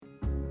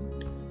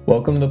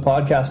Welcome to the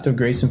podcast of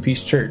Grace and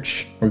Peace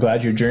Church. We're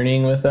glad you're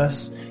journeying with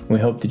us, and we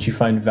hope that you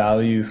find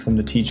value from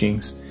the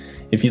teachings.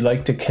 If you'd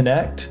like to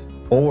connect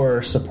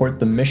or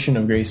support the mission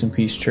of Grace and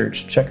Peace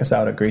Church, check us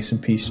out at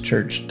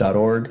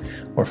graceandpeacechurch.org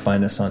or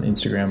find us on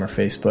Instagram or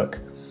Facebook.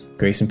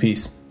 Grace and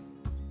Peace.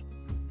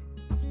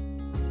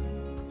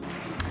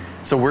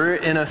 So we're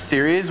in a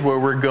series where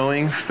we're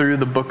going through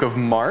the book of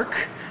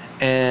Mark,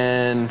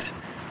 and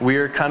we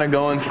are kind of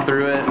going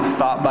through it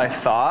thought by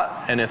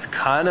thought, and it's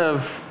kind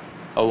of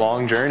a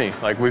long journey.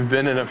 Like, we've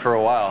been in it for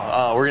a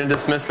while. We're going to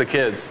dismiss the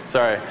kids.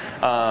 Sorry.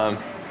 Have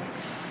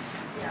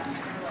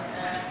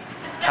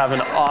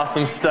an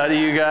awesome study,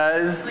 you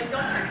guys. Don't trick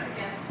us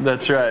again.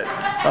 That's right.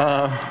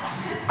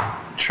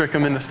 Trick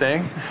them into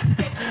staying.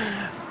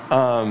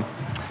 So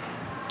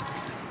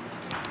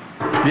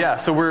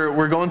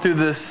we're going through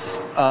this,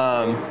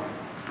 the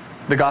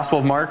Gospel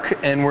of Mark,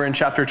 and we're in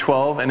chapter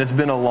 12, and it's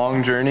been a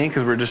long journey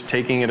because we're just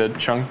taking it a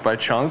chunk by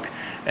chunk.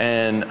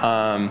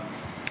 And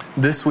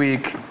this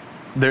week,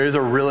 there is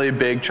a really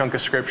big chunk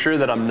of scripture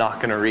that I'm not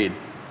going to read,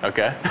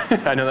 okay?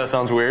 I know that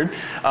sounds weird.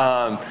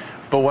 But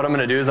what I'm going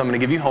to do is I'm going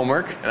to give you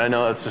homework. And I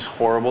know that's just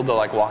horrible to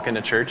walk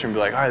into church and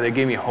be like, all right, they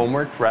gave me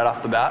homework right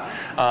off the bat.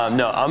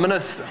 No, I'm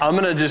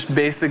going to just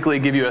basically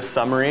give you a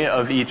summary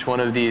of each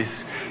one of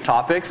these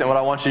topics. And what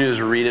I want you to do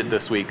is read it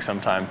this week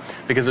sometime.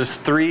 Because there's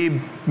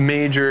three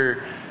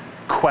major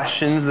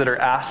questions that are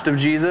asked of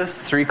Jesus,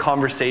 three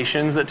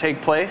conversations that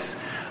take place.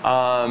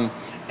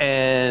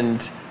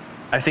 And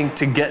I think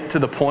to get to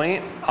the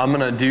point, I'm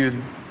going to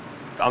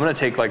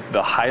take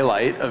the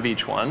highlight of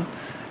each one.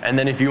 And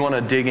then if you want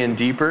to dig in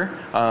deeper,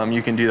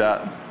 you can do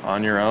that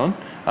on your own.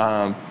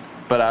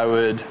 But I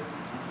would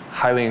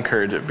highly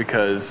encourage it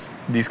because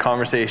these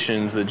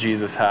conversations that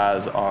Jesus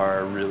has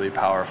are really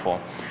powerful.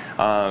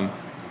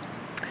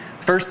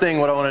 First thing,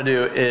 what I want to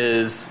do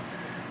is,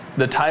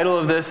 the title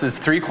of this is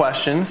 3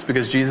 questions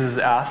because Jesus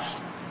asked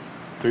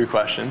 3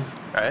 questions,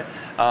 right?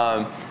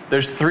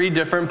 There's 3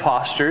 different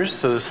postures,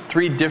 so there's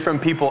 3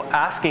 different people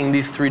asking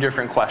these 3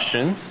 different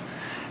questions.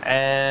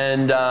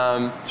 And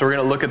so we're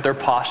going to look at their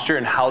posture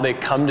and how they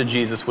come to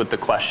Jesus with the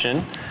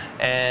question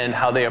and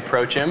how they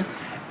approach him.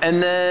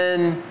 And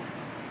then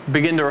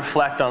begin to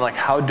reflect on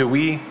how do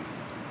we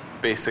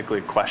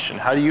basically question?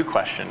 How do you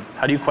question?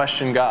 How do you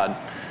question God?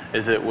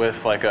 Is it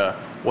with a,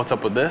 what's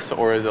up with this?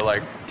 Or is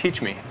it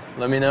teach me.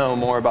 Let me know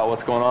more about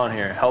what's going on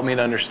here. Help me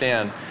to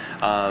understand.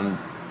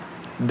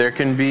 There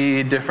can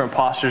be different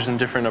postures and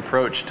different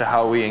approach to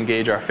how we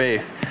engage our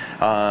faith.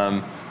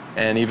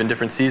 And even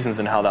different seasons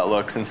and how that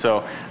looks. And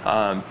so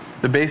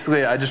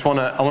basically I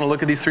want to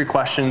look at these 3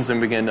 questions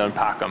and begin to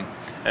unpack them.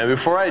 And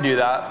before I do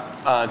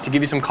that, to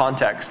give you some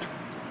context,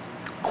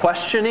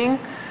 questioning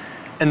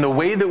and the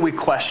way that we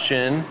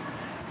question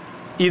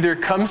either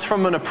comes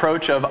from an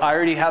approach of, I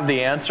already have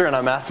the answer and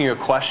I'm asking you a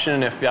question,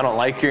 and if I don't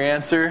like your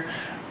answer,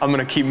 I'm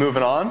going to keep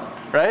moving on,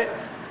 right?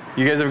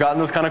 You guys have gotten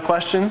those kind of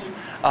questions?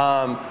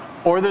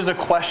 Or there's a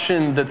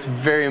question that's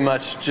very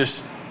much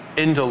just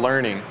into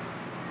learning,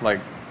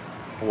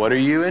 what are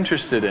you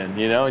interested in?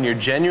 And you're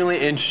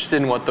genuinely interested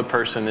in what the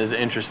person is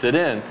interested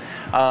in.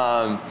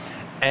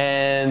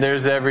 And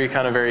there's every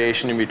kind of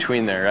variation in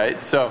between there,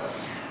 right? So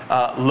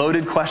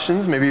loaded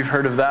questions, maybe you've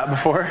heard of that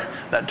before,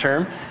 that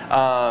term.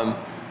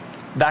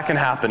 That can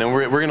happen, and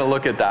we're going to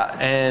look at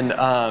that. And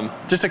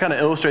just to kind of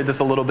illustrate this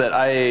a little bit,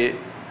 I'm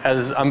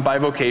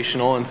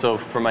bivocational, and so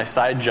for my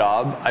side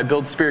job, I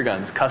build spear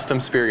guns, custom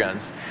spear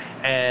guns.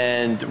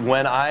 And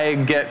when I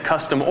get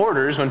custom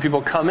orders, when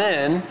people come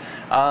in,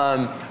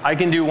 I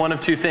can do one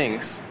of 2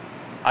 things.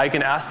 I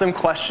can ask them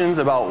questions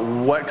about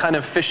what kind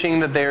of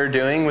fishing that they are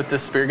doing with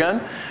this spear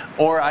gun,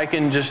 or I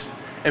can just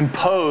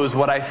impose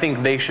what I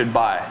think they should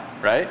buy,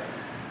 right?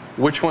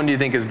 Which one do you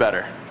think is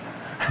better?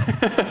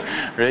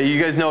 Right? You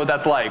guys know what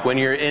that's like when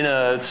you're in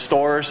a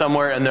store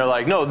somewhere and they're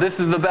like, no, this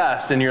is the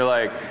best. And you're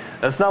like,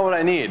 that's not what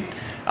I need.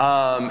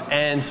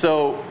 And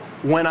so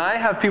when I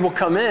have people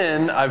come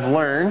in, I've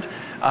learned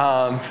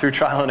through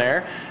trial and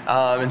error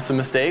and some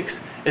mistakes,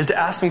 is to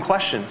ask them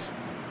questions.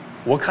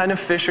 What kind of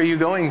fish are you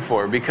going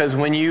for? Because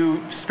when you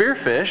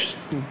spearfish,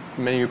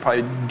 many of you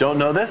probably don't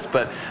know this,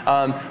 but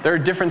there are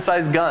different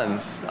size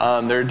guns.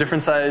 There are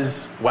different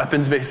size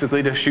weapons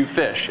basically to shoot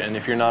fish. And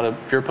if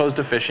you're opposed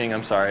to fishing,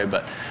 I'm sorry,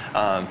 but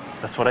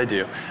that's what I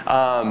do.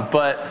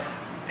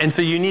 And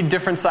so you need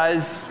different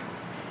size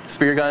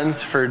spear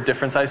guns for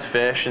different size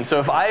fish. And so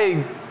if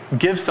I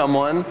give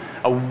someone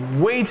a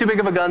way too big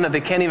of a gun that they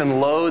can't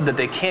even load, that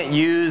they can't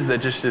use, that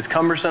just is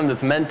cumbersome,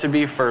 that's meant to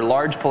be for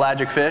large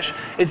pelagic fish,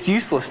 it's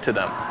useless to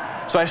them.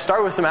 So I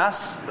start with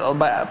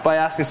by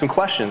asking some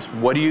questions.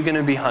 What are you going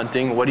to be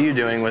hunting? What are you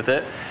doing with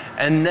it?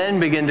 And then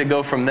begin to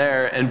go from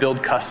there and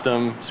build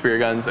custom spear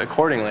guns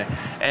accordingly.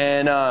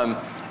 And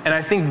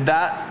I think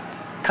that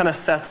kind of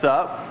sets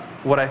up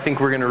what I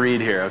think we're going to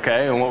read here,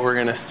 okay? And what we're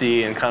going to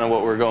see and kind of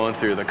what we're going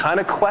through. The kind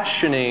of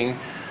questioning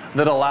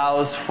that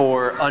allows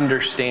for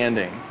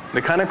understanding.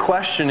 The kind of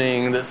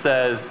questioning that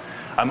says,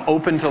 I'm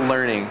open to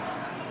learning.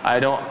 I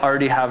don't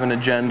already have an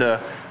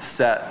agenda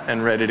set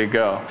and ready to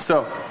go.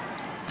 So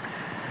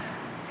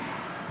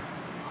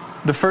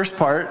the first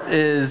part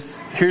is,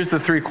 here's the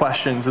three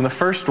questions. And the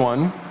first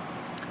one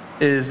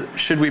is,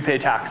 should we pay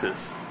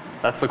taxes?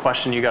 That's the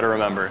question you got to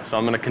remember. So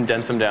I'm going to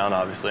condense them down,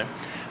 obviously.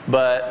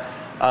 But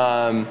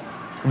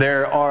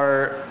there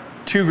are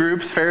two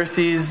groups,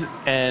 Pharisees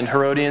and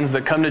Herodians,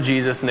 that come to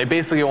Jesus, and they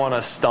basically want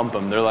to stump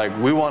him. They're like,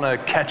 we want to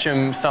catch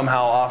him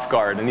somehow off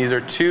guard. And these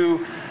are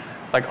two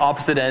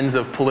opposite ends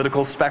of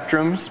political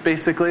spectrums,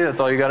 basically. That's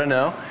all you got to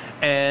know.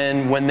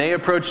 And when they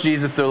approach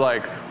Jesus, they're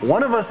like,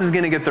 one of us is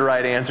going to get the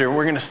right answer.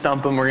 We're going to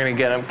stump him. We're going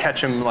to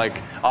catch him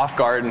off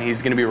guard, and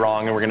he's going to be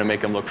wrong, and we're going to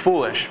make him look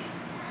foolish.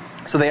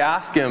 So they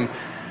ask him,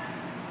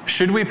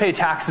 should we pay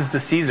taxes to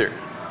Caesar,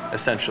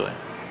 essentially?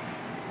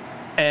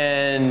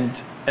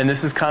 And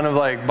this is kind of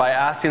by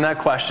asking that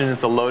question,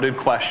 it's a loaded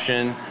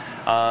question.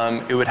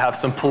 It would have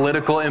some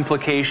political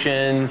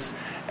implications,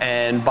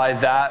 and by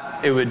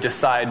that, it would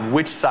decide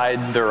which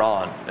side they're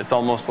on. It's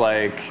almost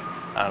like,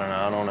 I don't know,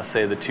 I don't want to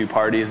say the two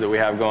parties that we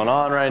have going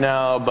on right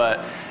now,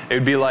 but it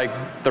would be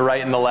like the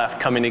right and the left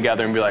coming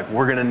together and be like,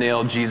 we're going to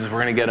nail Jesus,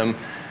 we're going to get him,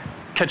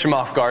 catch him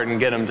off guard and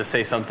get him to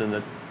say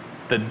something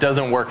that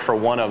doesn't work for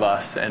one of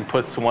us and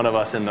puts one of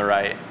us in the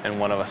right and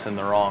one of us in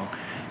the wrong.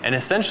 And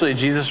essentially,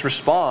 Jesus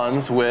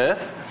responds with,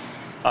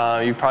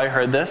 you probably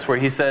heard this, where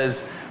he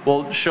says,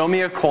 well, show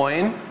me a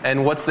coin,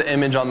 and what's the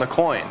image on the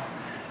coin?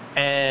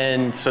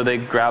 And so they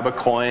grab a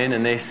coin,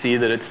 and they see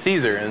that it's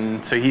Caesar.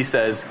 And so he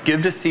says,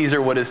 give to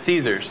Caesar what is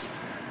Caesar's,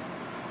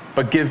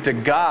 but give to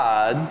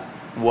God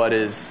what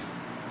is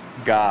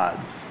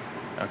God's.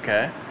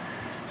 Okay?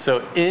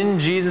 So in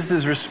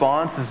Jesus'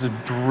 response, this is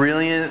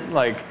brilliant,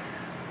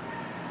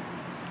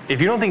 if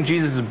you don't think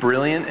Jesus is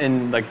brilliant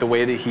in the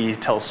way that he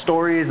tells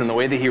stories and the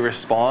way that he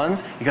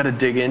responds, you got to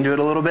dig into it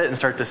a little bit and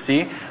start to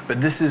see.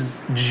 But this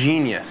is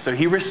genius. So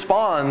he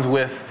responds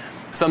with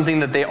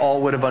something that they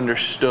all would have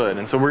understood.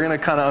 And so we're going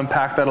to kind of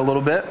unpack that a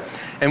little bit.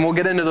 And we'll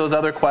get into those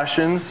other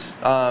questions,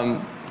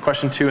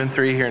 question 2 and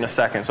 3 here in a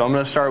second. So I'm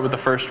going to start with the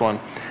first one.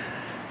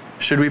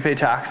 Should we pay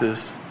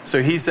taxes?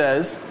 So he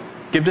says,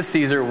 give to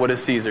Caesar what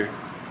is Caesar.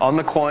 On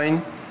the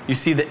coin, you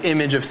see the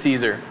image of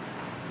Caesar.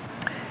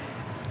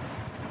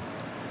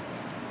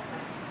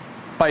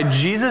 By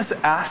Jesus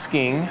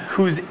asking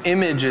whose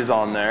image is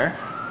on there,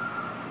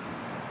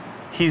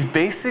 he's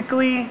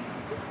basically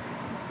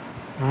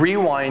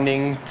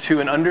rewinding to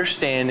an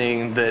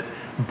understanding that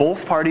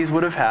both parties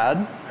would have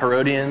had,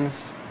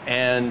 Herodians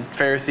and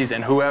Pharisees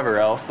and whoever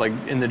else,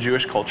 in the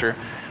Jewish culture,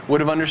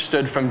 would have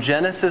understood from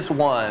Genesis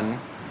 1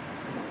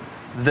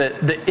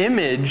 that the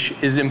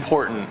image is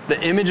important.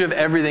 The image of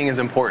everything is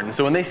important.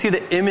 So when they see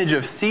the image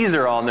of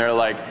Caesar on there,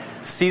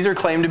 Caesar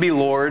claimed to be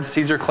Lord.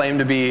 Caesar claimed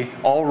to be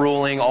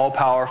all-ruling,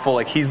 all-powerful.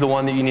 He's the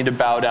one that you need to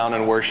bow down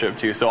and worship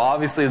to. So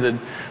obviously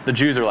the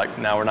Jews are like,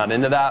 no, we're not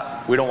into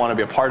that. We don't want to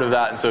be a part of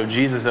that. And so if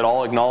Jesus at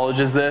all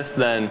acknowledges this,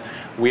 then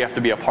we have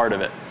to be a part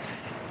of it.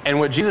 And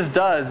what Jesus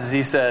does is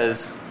he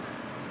says,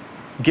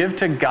 give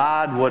to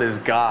God what is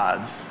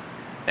God's.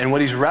 And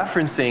what he's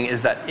referencing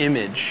is that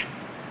image.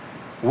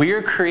 We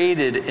are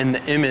created in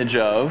the image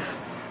of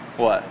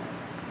what?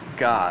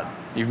 God.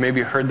 You've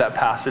maybe heard that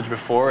passage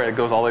before. It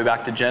goes all the way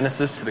back to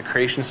Genesis, to the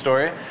creation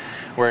story,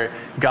 where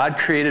God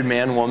created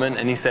man and woman,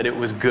 and he said it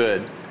was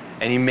good.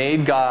 And he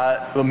made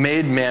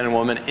man and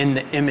woman in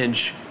the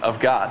image of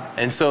God.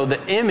 And so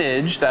the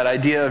image, that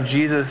idea of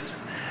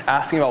Jesus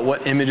asking about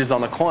what image is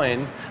on the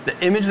coin, the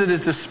image that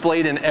is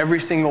displayed in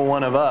every single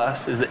one of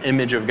us is the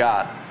image of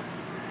God.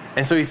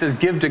 And so he says,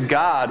 give to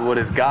God what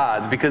is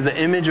God's, because the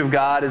image of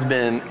God has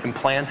been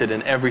implanted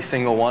in every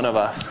single one of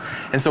us.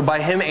 And so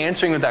by him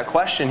answering with that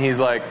question, he's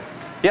like,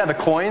 yeah, the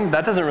coin,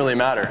 that doesn't really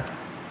matter.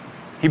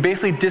 He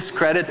basically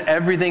discredits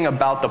everything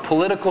about the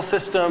political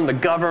system, the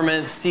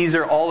government,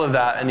 Caesar, all of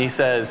that, and he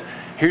says,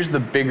 here's the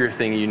bigger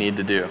thing you need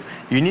to do.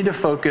 You need to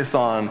focus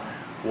on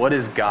what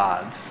is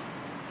God's.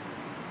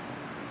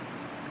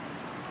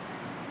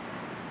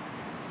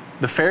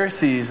 The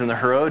Pharisees and the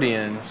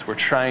Herodians were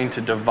trying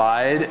to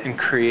divide and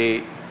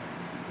create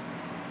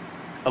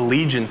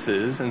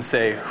allegiances and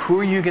say, who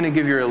are you going to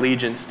give your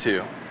allegiance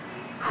to?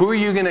 Who are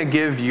you going to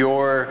give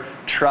your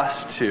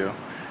trust to?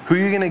 Who are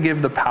you going to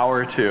give the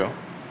power to?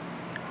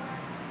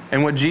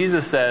 And what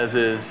Jesus says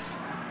is,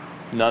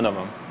 none of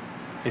them.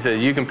 He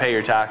says, you can pay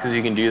your taxes,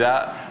 you can do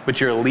that,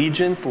 but your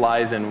allegiance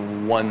lies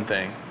in one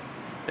thing,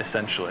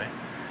 essentially.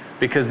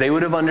 Because they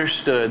would have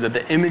understood that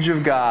the image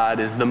of God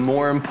is the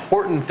more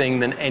important thing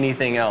than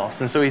anything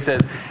else. And so he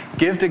says,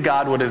 give to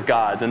God what is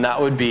God's, and that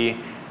would be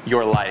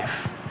your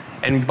life.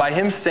 And by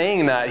him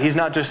saying that, he's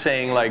not just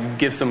saying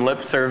give some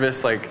lip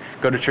service,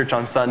 go to church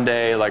on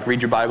Sunday,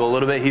 read your Bible a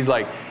little bit. He's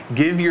like,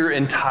 give your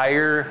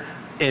entire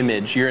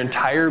image, your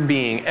entire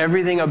being,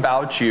 everything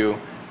about you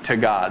to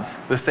God's.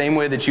 The same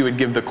way that you would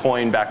give the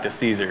coin back to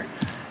Caesar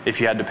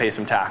if you had to pay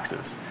some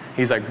taxes.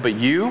 He's like, but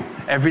you,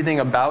 everything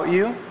about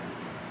you,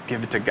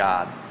 give it to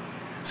God.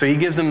 So he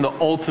gives them the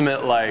ultimate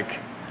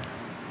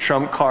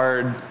trump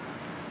card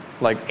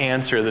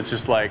answer that's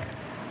just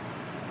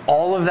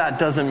all of that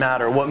doesn't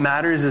matter. What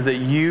matters is that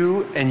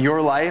you and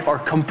your life are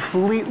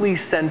completely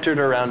centered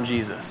around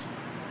Jesus.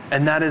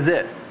 And that is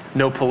it.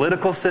 no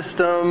political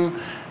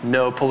system,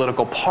 no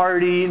political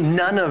party,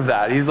 none of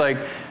that. He's like,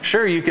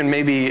 sure, you can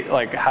maybe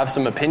like have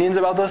some opinions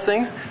about those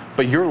things,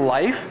 but your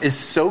life is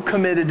so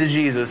committed to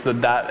Jesus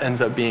that that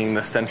ends up being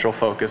the central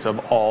focus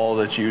of all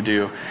that you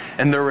do.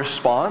 And their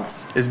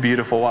response is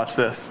beautiful. Watch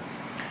this.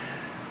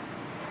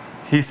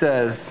 He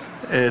says,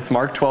 it's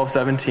Mark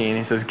 12:17.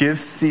 He says, give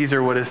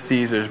Caesar what is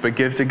Caesar's, but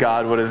give to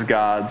God what is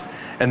God's.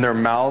 And their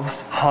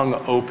mouths hung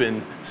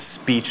open,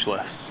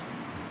 speechless.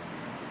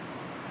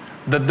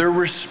 That their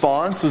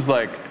response was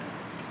like,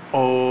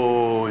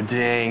 oh,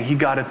 dang, he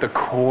got at the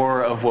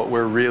core of what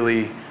we're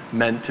really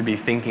meant to be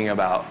thinking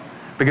about.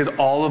 Because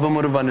all of them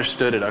would have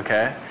understood it,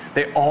 okay?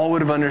 They all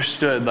would have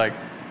understood, like,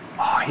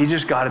 oh, he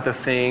just got at the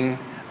thing,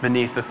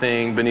 beneath the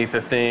thing, beneath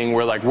the thing.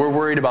 We're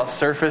worried about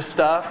surface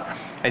stuff.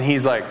 And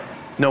he's like,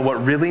 no,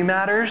 what really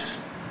matters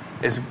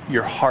is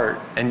your heart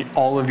and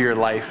all of your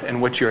life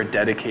and what you're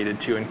dedicated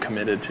to and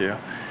committed to.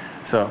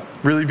 So,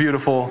 really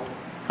beautiful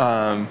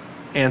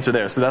answer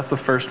there. So that's the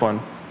first one.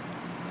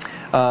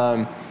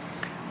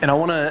 And I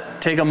want to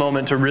take a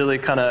moment to really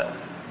kind of,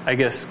 I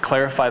guess,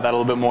 clarify that a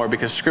little bit more,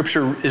 because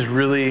Scripture is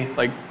really,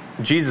 like,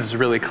 Jesus is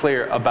really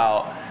clear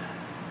about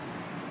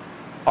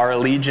our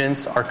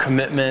allegiance, our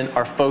commitment,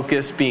 our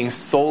focus being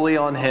solely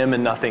on Him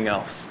and nothing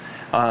else.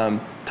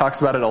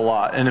 Talks about it a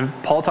lot. And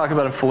Paul talked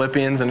about it in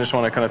Philippians, and I just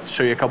want to kind of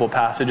show you a couple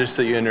passages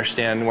so you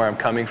understand where I'm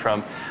coming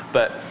from.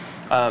 But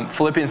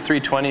Philippians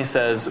 3:20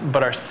 says,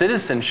 but our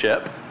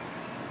citizenship,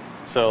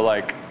 so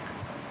like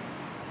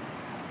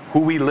who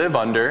we live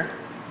under,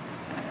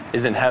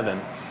 is in heaven.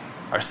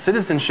 Our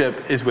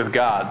citizenship is with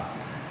God.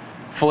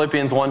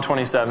 Philippians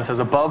 1:27 says,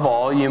 above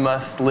all, you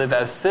must live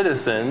as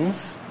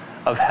citizens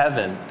of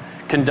heaven,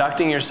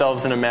 conducting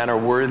yourselves in a manner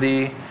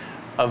worthy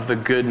of the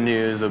good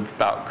news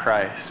about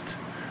Christ.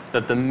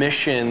 That the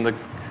mission,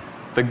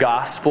 the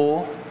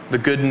gospel, the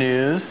good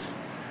news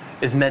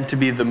is meant to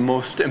be the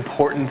most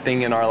important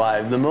thing in our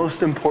lives, the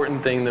most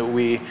important thing that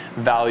we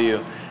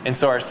value. And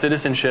so our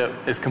citizenship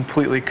is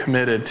completely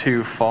committed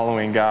to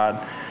following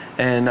God.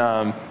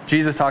 And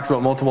Jesus talks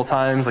about multiple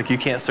times, like, you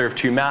can't serve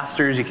two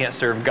masters, you can't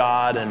serve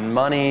God and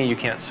money, you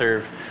can't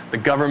serve the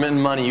government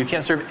and money, you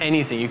can't serve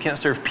anything, you can't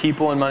serve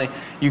people and money.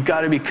 You've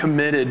got to be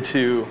committed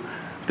to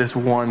this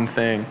one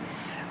thing.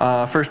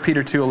 1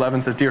 Peter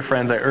 2:11 says, dear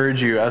friends, I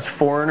urge you as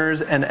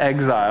foreigners and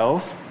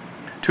exiles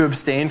to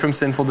abstain from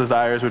sinful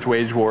desires which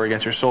wage war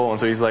against your soul. And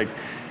so he's like,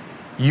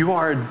 you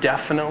are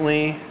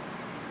definitely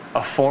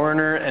a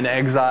foreigner and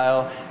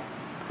exile.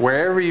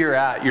 Wherever you're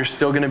at, you're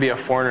still going to be a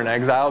foreigner and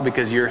exile,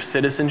 because your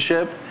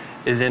citizenship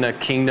is in a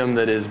kingdom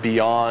that is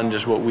beyond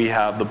just what we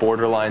have, the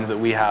borderlines that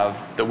we have,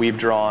 that we've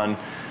drawn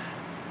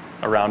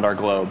around our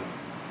globe.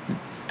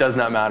 Does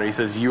not matter. He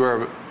says you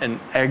are an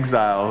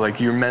exile,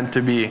 like you're meant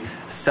to be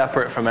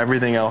separate from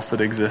everything else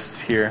that exists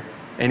here,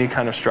 any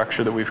kind of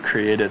structure that we've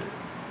created.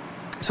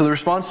 So the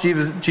response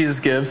Jesus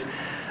gives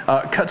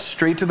cuts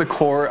straight to the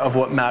core of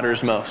what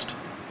matters most.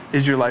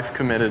 Is your life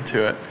committed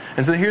to it?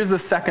 And so here's the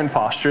second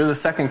posture, the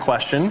second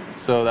question.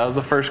 So that was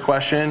the first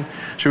question.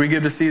 Should we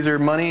give to Caesar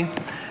money?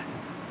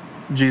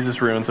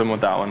 Jesus ruins him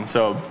with that one.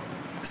 So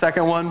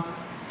second one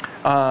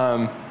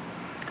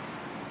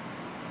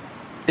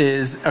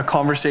is a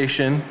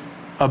conversation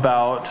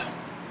about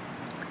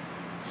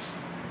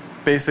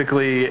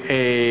basically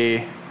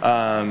a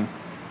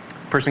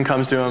person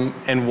comes to him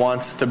and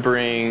wants to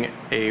bring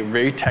a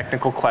very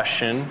technical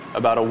question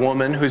about a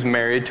woman who's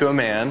married to a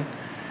man,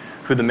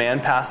 who the man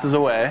passes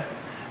away,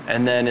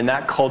 and then in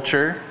that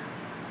culture,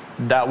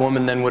 that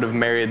woman then would have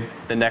married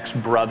the next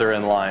brother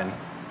in line,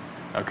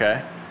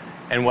 okay?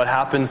 And what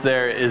happens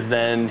there is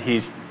then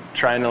he's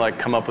trying to like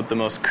come up with the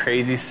most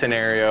crazy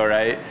scenario,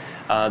 right,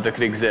 that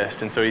could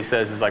exist. And so he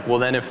says, is like, well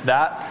then if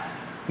that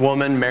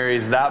woman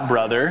marries that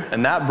brother,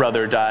 and that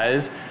brother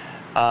dies,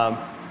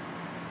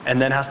 and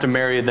then has to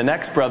marry the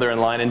next brother in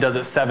line and does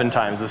it 7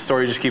 times. The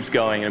story just keeps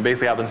going, and it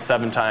basically happens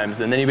 7 times.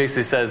 And then he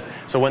basically says,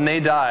 so when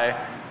they die,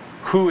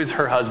 who is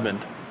her husband?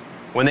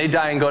 When they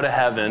die and go to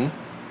heaven,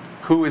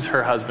 who is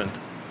her husband?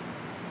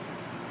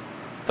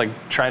 It's like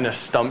trying to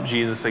stump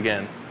Jesus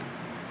again.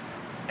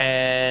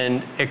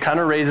 And it kind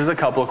of raises a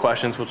couple of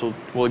questions, which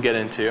we'll get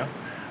into.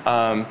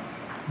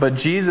 But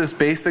Jesus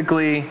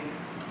basically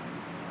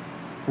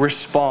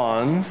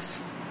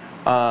responds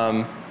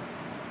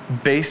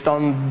based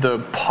on the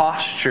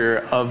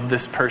posture of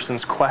this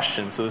person's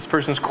question. So this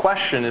person's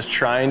question is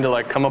trying to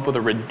like come up with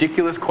a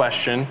ridiculous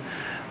question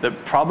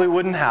that probably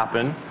wouldn't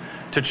happen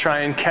to try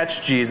and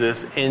catch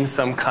Jesus in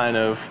some kind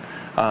of,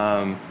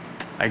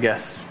 I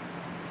guess,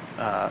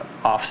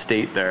 off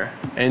state there.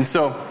 And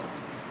so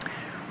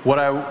what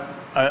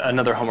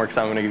another homework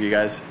assignment I'm going to give you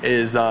guys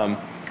is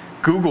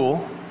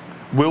Google,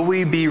 will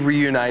we be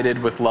reunited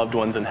with loved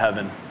ones in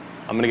heaven?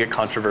 I'm going to get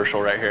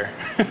controversial right here.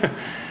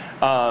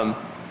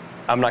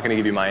 I'm not going to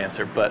give you my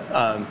answer,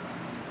 but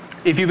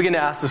if you begin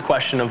to ask this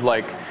question of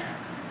like,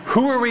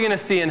 who are we going to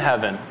see in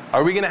heaven?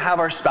 Are we going to have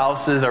our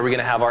spouses? Are we going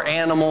to have our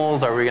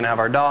animals? Are we going to have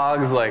our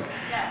dogs? Like,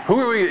 yes. Who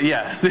are we?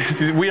 Yes,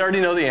 we already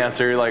know the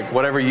answer. Like,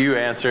 whatever you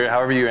answer,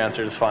 however you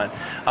answer is fine.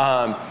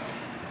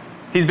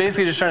 he's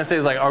basically just trying to say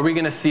is like, are we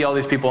going to see all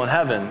these people in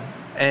heaven?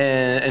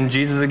 And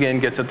Jesus again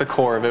gets at the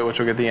core of it, which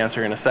we'll get the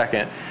answer in a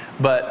second.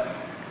 But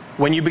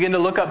when you begin to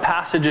look up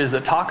passages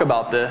that talk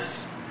about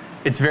this,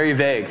 it's very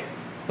vague.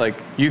 Like,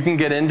 you can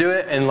get into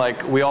it, and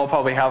like, we all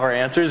probably have our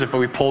answers. If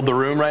we pulled the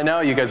room right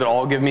now, you guys would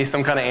all give me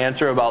some kind of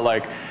answer about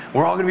like,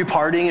 we're all going to be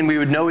partying, and we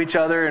would know each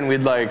other, and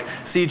we'd like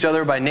see each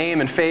other by name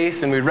and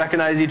face, and we'd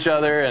recognize each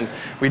other, and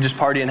we'd just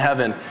party in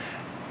heaven.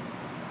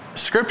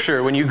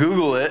 Scripture, when you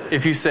Google it,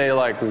 if you say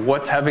like,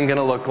 what's heaven going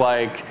to look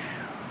like?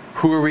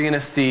 Who are we going to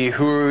see?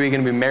 Who are we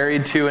going to be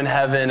married to in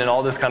heaven? And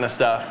all this kind of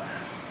stuff.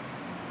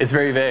 It's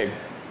very vague.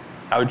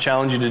 I would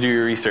challenge you to do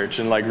your research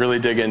and like really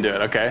dig into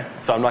it, okay?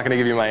 So I'm not going to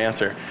give you my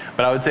answer.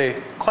 But I would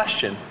say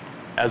question,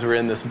 as we're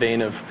in this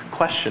vein of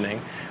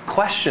questioning.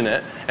 Question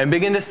it and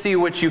begin to see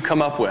what you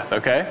come up with,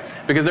 okay?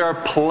 Because there are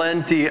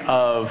plenty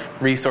of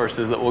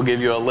resources that will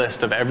give you a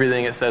list of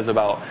everything it says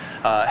about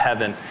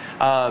heaven.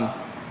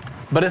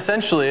 But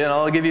essentially, and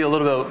I'll give you a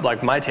little bit of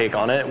like my take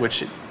on it,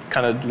 which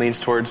kind of leans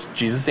towards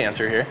Jesus'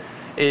 answer here,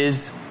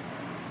 is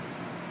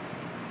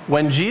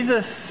when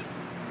Jesus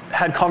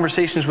had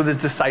conversations with his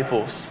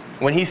disciples,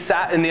 when he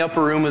sat in the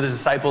upper room with his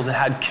disciples and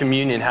had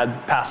communion,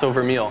 had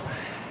Passover meal,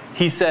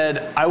 he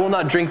said, I will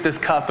not drink this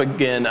cup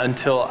again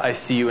until I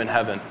see you in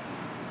heaven.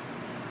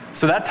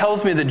 So that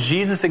tells me that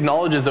Jesus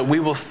acknowledges that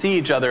we will see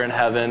each other in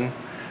heaven,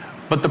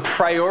 but the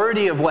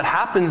priority of what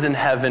happens in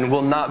heaven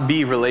will not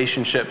be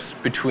relationships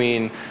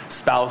between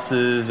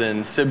spouses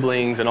and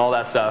siblings and all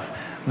that stuff.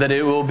 That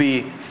it will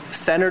be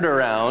centered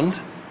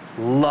around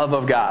love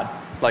of God.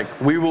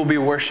 Like, we will be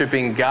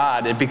worshiping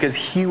God because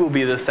he will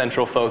be the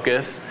central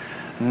focus,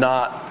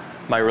 not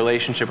my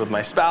relationship with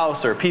my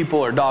spouse or people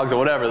or dogs or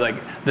whatever. Like,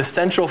 the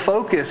central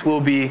focus will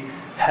be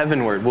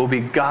heavenward, will be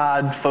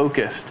God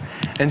focused.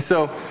 And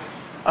so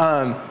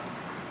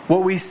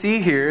what we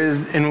see here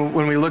is, and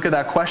when we look at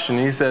that question,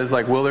 he says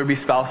like, will there be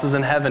spouses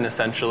in heaven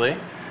essentially?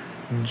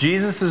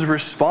 Jesus'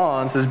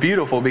 response is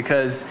beautiful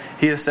because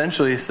he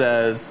essentially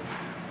says,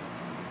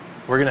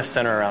 we're going to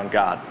center around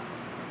God.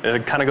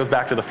 It kind of goes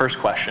back to the first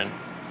question.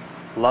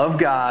 Love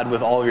God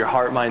with all of your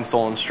heart, mind,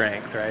 soul, and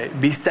strength, right?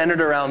 Be centered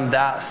around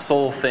that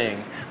soul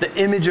thing. The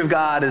image of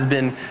God has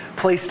been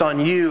placed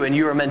on you, and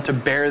you are meant to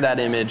bear that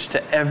image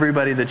to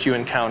everybody that you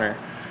encounter,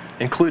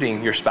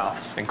 including your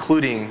spouse,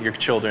 including your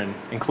children,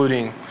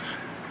 including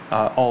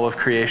all of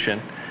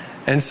creation.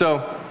 And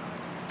so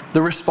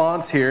the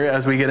response here,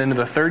 as we get into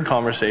the third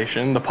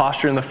conversation, the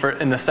posture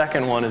in the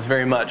second one is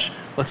very much,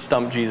 let's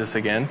stump Jesus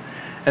again.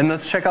 And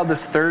let's check out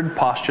this third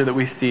posture that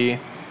we see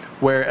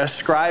where a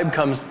scribe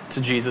comes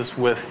to Jesus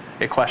with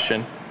a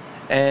question.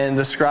 And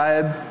the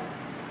scribe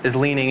is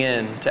leaning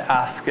in to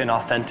ask an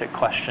authentic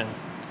question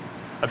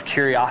of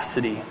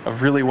curiosity,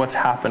 of really what's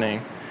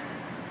happening.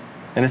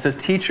 And it says,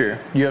 Teacher,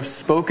 you have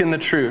spoken the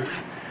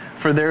truth,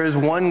 for there is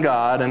one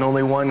God and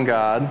only one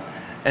God,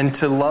 and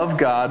to love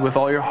God with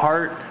all your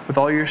heart, with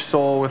all your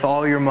soul, with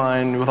all your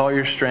mind, with all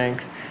your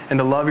strength, and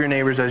to love your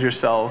neighbors as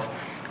yourselves,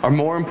 are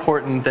more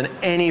important than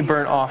any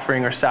burnt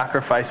offering or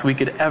sacrifice we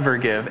could ever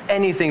give,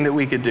 anything that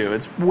we could do.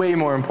 It's way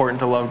more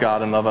important to love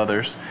God and love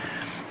others.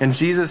 And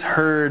Jesus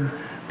heard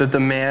that the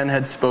man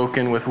had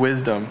spoken with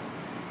wisdom.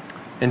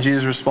 And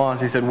Jesus'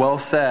 response, he said, well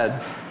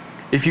said.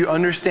 If you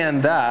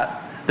understand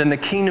that, then the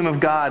kingdom of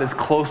God is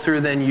closer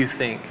than you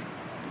think.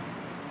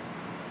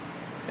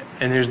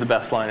 And here's the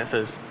best line. It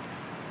says,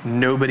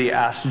 nobody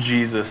asked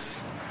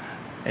Jesus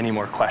any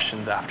more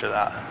questions after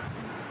that.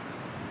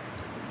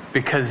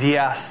 Because he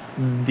asked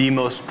the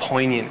most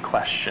poignant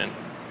question.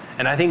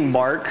 And I think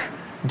Mark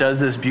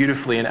does this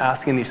beautifully in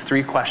asking these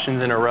three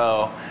questions in a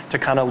row to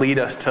kind of lead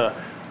us to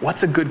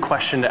what's a good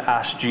question to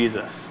ask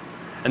Jesus.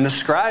 And the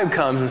scribe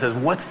comes and says,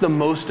 what's the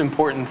most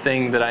important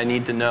thing that I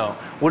need to know?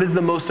 What is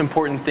the most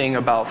important thing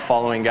about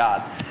following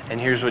God? And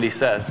here's what he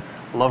says.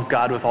 Love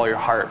God with all your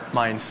heart,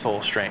 mind,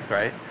 soul, strength,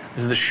 right?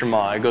 This is the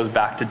Shema. It goes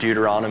back to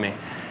Deuteronomy.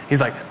 He's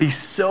like, be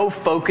so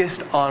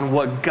focused on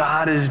what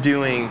God is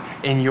doing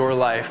in your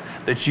life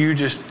that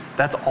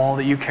that's all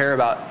that you care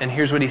about. And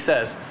here's what he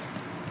says.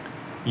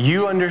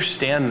 You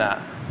understand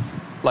that.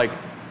 Like,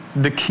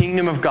 the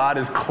kingdom of God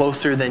is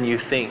closer than you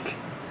think.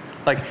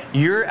 Like,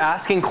 you're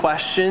asking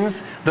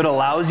questions that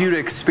allows you to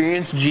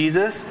experience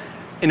Jesus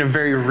in a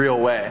very real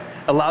way.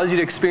 Allows you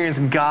to experience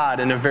God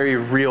in a very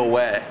real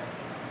way.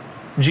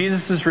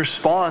 Jesus'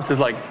 response is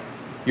like,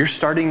 you're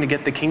starting to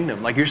get the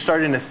kingdom. Like, you're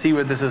starting to see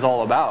what this is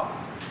all about.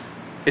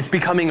 It's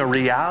becoming a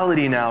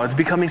reality now. It's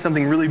becoming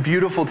something really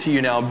beautiful to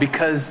you now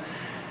because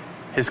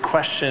his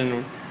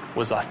question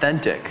was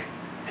authentic.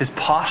 His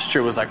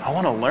posture was like, I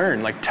want to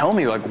learn. Like, tell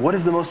me, like, what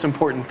is the most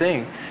important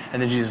thing? And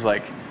then Jesus is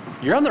like,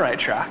 you're on the right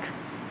track.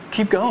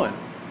 Keep going.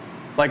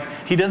 Like,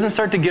 he doesn't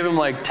start to give him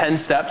like 10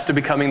 steps to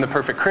becoming the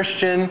perfect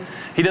Christian.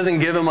 He doesn't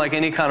give him like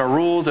any kind of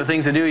rules or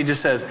things to do. He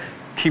just says,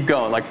 keep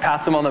going. Like,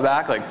 pats him on the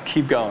back, like,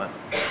 keep going.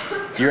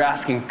 You're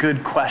asking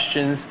good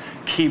questions.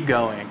 Keep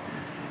going.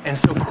 And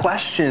so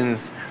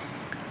questions,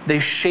 they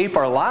shape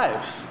our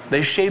lives.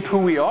 They shape who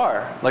we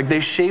are. Like, they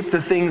shape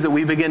the things that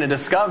we begin to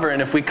discover.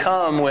 And if we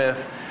come with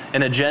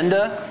an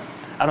agenda,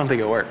 I don't think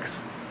it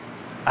works.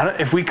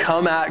 If we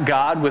come at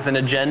God with an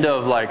agenda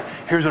of like,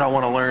 here's what I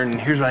want to learn, and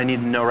here's what I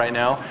need to know right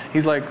now,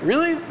 he's like,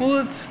 really? Well,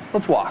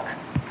 let's walk.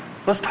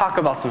 Let's talk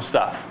about some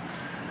stuff.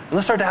 And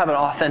let's start to have an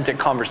authentic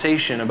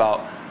conversation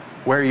about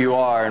where you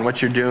are and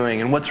what you're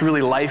doing and what's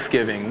really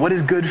life-giving. What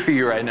is good for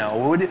you right now?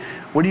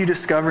 What are you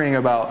discovering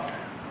about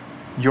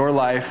your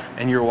life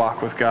and your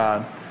walk with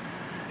God?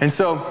 And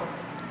so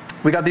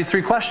we got these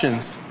 3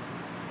 questions.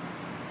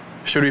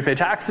 Should we pay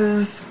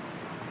taxes?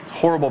 It's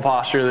horrible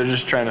posture. They're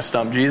just trying to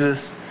stump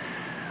Jesus.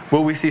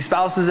 Will we see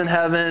spouses in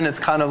heaven? It's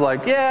kind of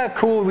like, yeah,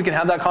 cool, we can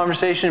have that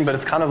conversation, but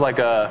it's kind of like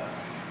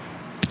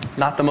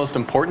not the most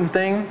important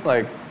thing.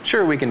 Like,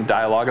 sure, we can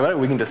dialogue about it,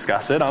 we can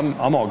discuss it. I'm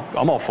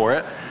all for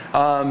it.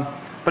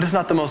 But it's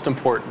not the most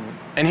important.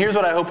 And here's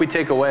what I hope we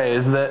take away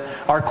is that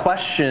our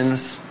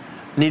questions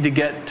need to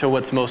get to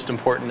what's most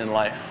important in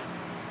life.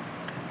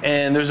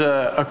 And there's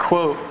a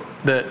quote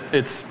that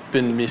it's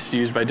been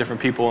misused by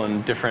different people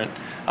and different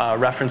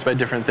referenced by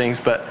different things,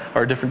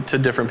 to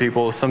different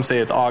people. Some say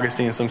it's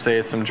Augustine, some say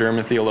it's some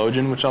German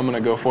theologian, which I'm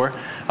going to go for.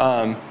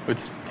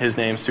 Which his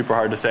name's super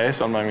hard to say,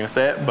 so I'm not going to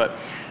say it. But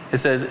it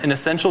says, in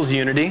essentials,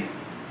 unity.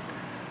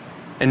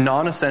 In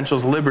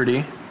non-essentials,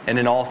 liberty. And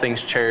in all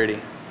things, charity.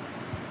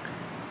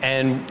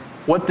 And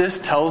what this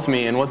tells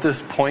me and what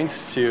this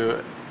points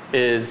to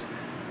is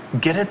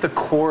get at the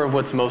core of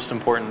what's most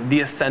important, the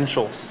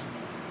essentials.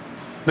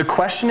 The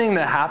questioning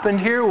that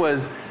happened here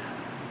was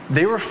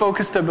they were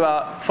focused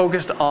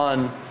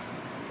on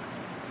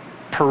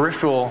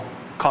peripheral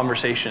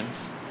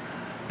conversations.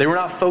 They were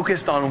not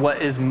focused on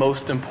what is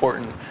most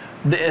important,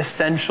 the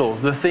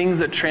essentials, the things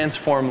that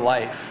transform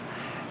life.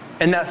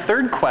 And that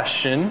third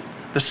question,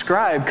 the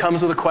scribe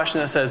comes with a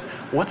question that says,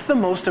 what's the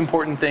most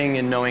important thing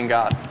in knowing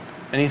God?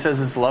 And he says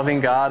it's loving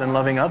God and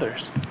loving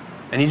others.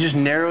 And he just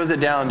narrows it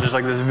down, just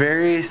like this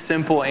very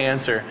simple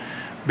answer,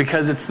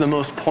 because it's the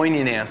most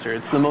poignant answer.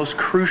 It's the most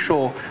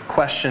crucial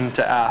question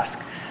to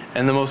ask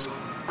and the most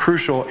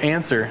crucial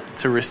answer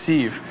to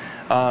receive.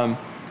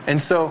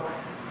 And so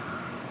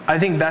I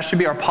think that should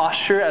be our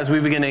posture as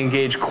we begin to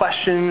engage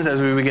questions, as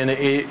we begin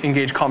to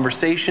engage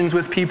conversations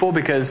with people,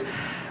 because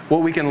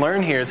what we can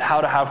learn here is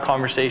how to have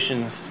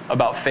conversations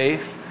about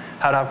faith,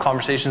 how to have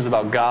conversations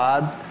about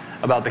God,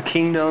 about the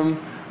kingdom,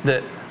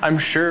 that I'm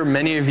sure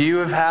many of you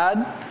have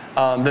had,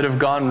 that have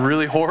gone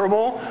really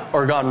horrible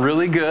or gone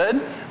really good.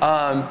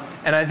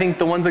 And I think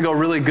the ones that go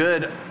really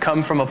good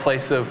come from a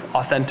place of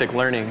authentic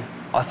learning,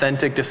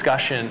 authentic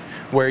discussion,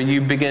 where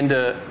you begin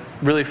to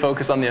really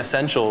focus on the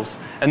essentials.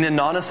 And then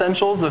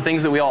non-essentials, the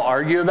things that we all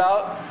argue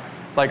about,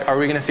 like, are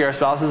we going to see our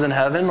spouses in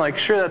heaven? Like,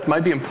 sure, that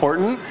might be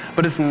important,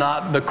 but it's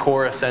not the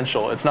core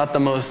essential. It's not the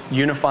most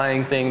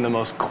unifying thing, the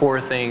most core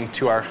thing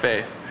to our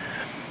faith.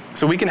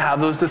 So we can have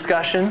those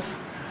discussions.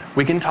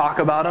 We can talk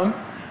about them,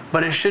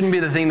 but it shouldn't be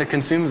the thing that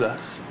consumes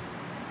us.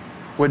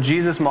 What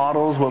Jesus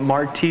models, what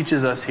Mark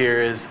teaches us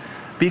here is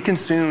be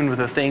consumed with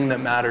the thing that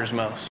matters most.